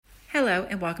Hello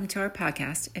and welcome to our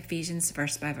podcast, Ephesians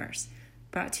Verse by Verse,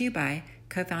 brought to you by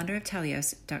co-founder of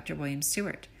Telios, Dr. William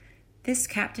Stewart. This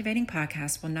captivating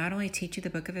podcast will not only teach you the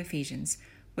book of Ephesians,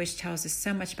 which tells us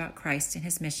so much about Christ and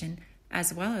his mission,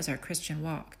 as well as our Christian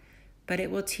walk, but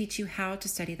it will teach you how to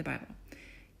study the Bible,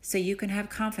 so you can have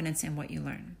confidence in what you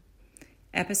learn.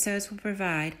 Episodes will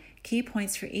provide key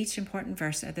points for each important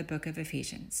verse of the book of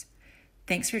Ephesians.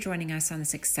 Thanks for joining us on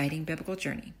this exciting biblical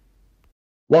journey.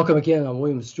 Welcome again. I'm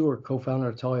William Stewart, co-founder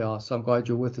of Telios. I'm glad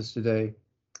you're with us today.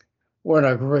 We're in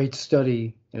a great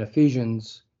study in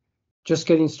Ephesians, just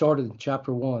getting started in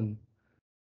chapter 1.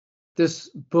 This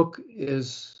book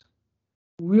is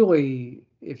really,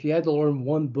 if you had to learn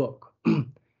one book,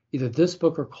 either this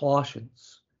book or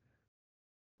Colossians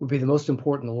would be the most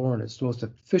important to learn. It's the most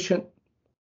efficient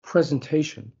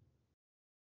presentation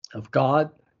of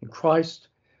God and Christ,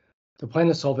 the plan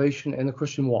of salvation, and the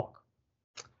Christian walk.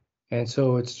 And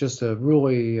so it's just a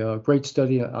really great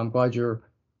study. I'm glad you're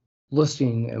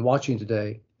listening and watching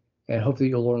today, and hope that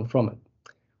you'll learn from it.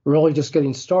 We're really just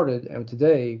getting started, and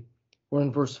today we're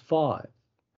in verse 5,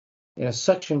 in a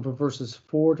section from verses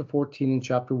 4 to 14 in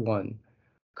chapter 1,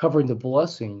 covering the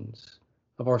blessings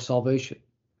of our salvation.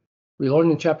 We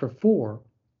learned in chapter 4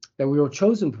 that we were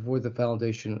chosen before the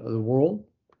foundation of the world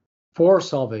for our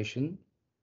salvation.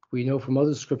 We know from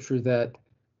other scripture that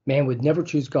man would never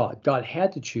choose God. God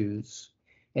had to choose,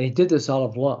 and he did this out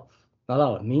of love, not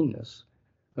out of meanness,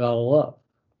 but out of love,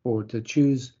 or to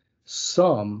choose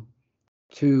some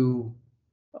to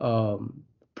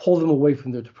pull them away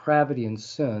from their depravity and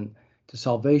sin to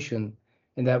salvation,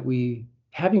 and that we,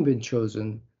 having been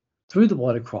chosen through the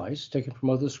blood of Christ, taken from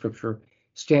other scripture,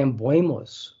 stand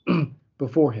blameless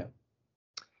before him.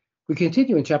 We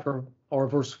continue in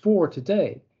verse 4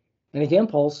 today, and again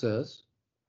Paul says,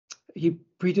 he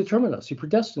predetermined us, he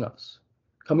predestined us,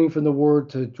 coming from the word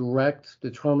to direct,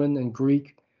 determine in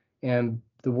Greek, and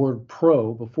the word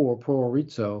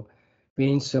proorizo,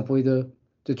 means simply to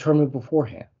determine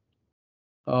beforehand,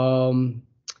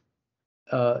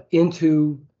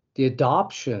 into the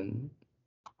adoption,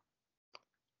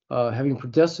 having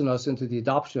predestined us into the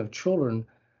adoption of children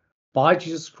by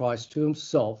Jesus Christ to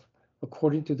himself,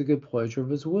 according to the good pleasure of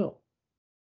his will.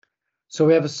 So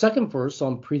we have a second verse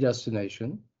on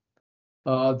predestination.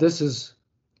 This is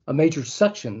a major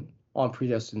section on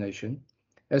predestination,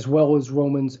 as well as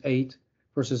Romans 8,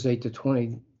 verses 8 to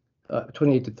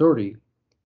 28 to 30,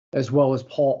 as well as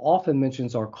Paul often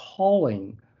mentions our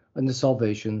calling unto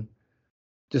salvation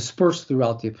dispersed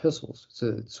throughout the epistles.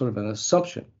 It's sort of an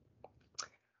assumption.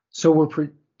 So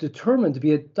we're determined to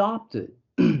be adopted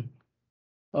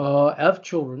of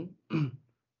children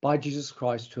by Jesus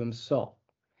Christ to himself.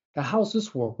 Now, how does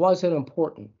this work? Why is that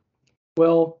important?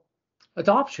 Well,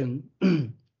 adoption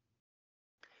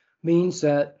means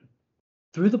that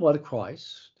through the blood of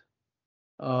Christ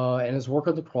and his work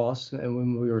on the cross, and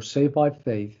when we are saved by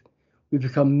faith, we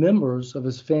become members of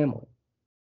his family.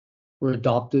 We're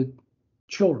adopted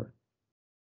children.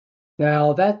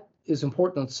 Now, that is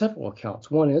important on several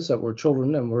accounts. One is that we're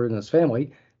children and we're in his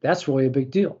family. That's really a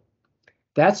big deal.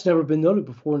 That's never been noted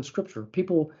before in Scripture.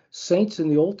 Saints in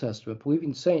the Old Testament,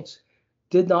 believing saints,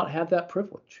 did not have that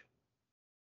privilege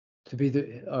to be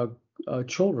the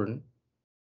children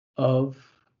of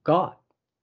God,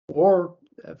 or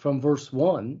from verse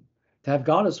 1, to have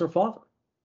God as their father.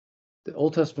 The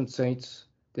Old Testament saints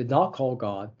did not call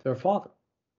God their father.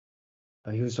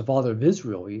 He was the father of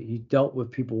Israel. He dealt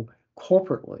with people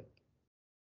corporately.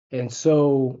 And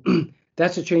so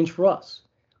that's a change for us.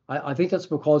 I think that's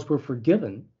because we're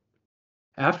forgiven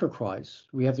after Christ.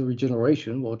 We have the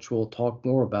regeneration, which we'll talk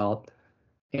more about,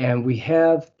 and we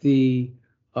have the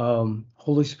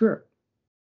Holy Spirit.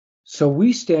 So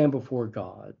we stand before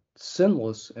God,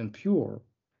 sinless and pure.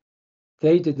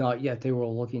 They did not yet. They were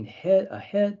looking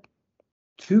ahead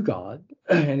to God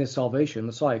and his salvation,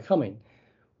 Messiah coming.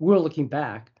 We're looking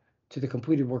back to the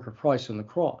completed work of Christ on the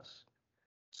cross.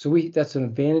 So that's an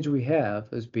advantage we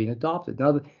have as being adopted.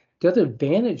 Now, the other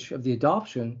advantage of the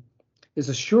adoption is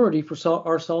a surety for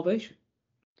our salvation.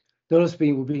 Notice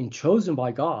we're being chosen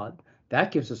by God.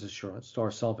 That gives us assurance to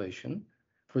our salvation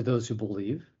for those who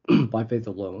believe by faith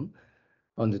alone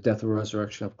on the death and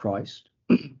resurrection of Christ,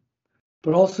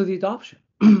 but also the adoption.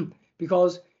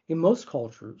 Because in most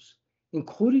cultures,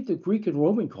 including the Greek and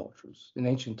Roman cultures in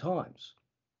ancient times,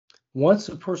 once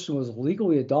a person was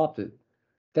legally adopted,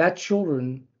 that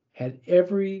children had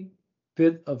every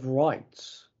bit of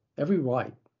rights, every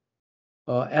right,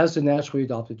 as a naturally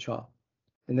adopted child,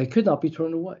 and they could not be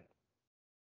turned away.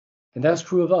 And that's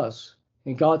true of us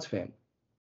in God's family.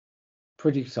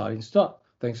 Pretty exciting stuff.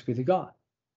 Thanks be to God.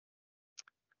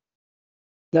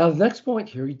 Now, the next point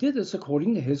here, he did this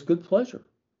according to his good pleasure.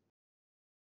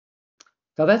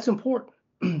 Now, that's important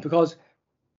because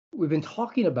we've been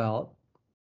talking about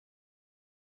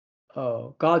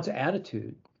God's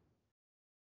attitude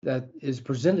that is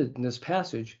presented in this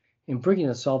passage in bringing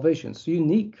us salvation. It's a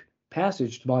unique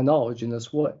passage to my knowledge in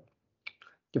this way.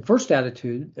 The first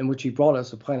attitude in which he brought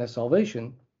us a plan of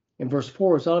salvation in verse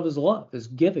 4 is out of his love, his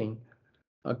giving,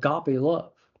 agape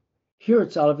love. Here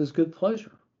it's out of his good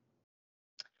pleasure.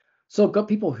 So got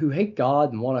people who hate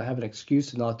God and want to have an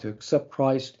excuse not to accept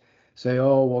Christ, say,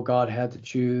 oh, well, God had to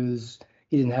choose.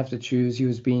 He didn't have to choose. He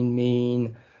was being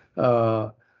mean,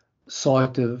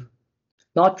 selective.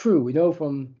 Not true. We know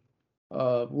from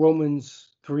Romans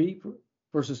 3,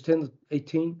 verses 10 to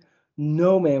 18,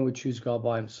 no man would choose God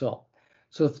by himself.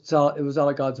 So it was out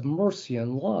of God's mercy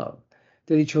and love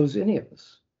that he chose any of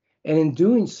us. And in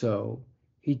doing so,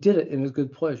 he did it in his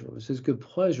good pleasure. It was his good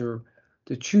pleasure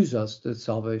to choose us to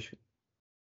salvation.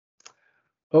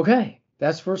 Okay,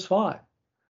 that's verse 5.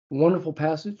 Wonderful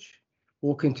passage.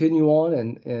 We'll continue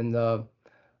on in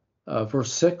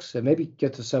verse 6 and maybe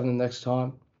get to 7 the next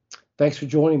time. Thanks for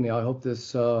joining me. I hope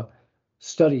this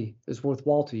study is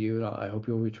worthwhile to you, and I hope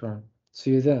you'll return.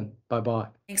 See you then. Bye-bye.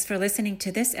 Thanks for listening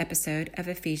to this episode of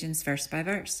Ephesians Verse by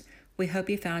Verse. We hope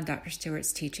you found Dr.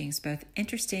 Stewart's teachings both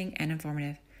interesting and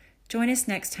informative. Join us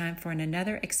next time for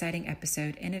another exciting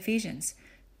episode in Ephesians.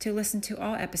 To listen to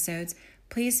all episodes,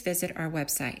 please visit our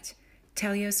website,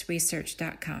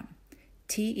 teliosresearch.com.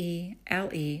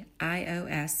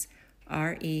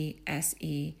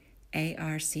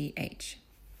 TELEIOSRESEARCH.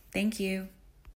 Thank you.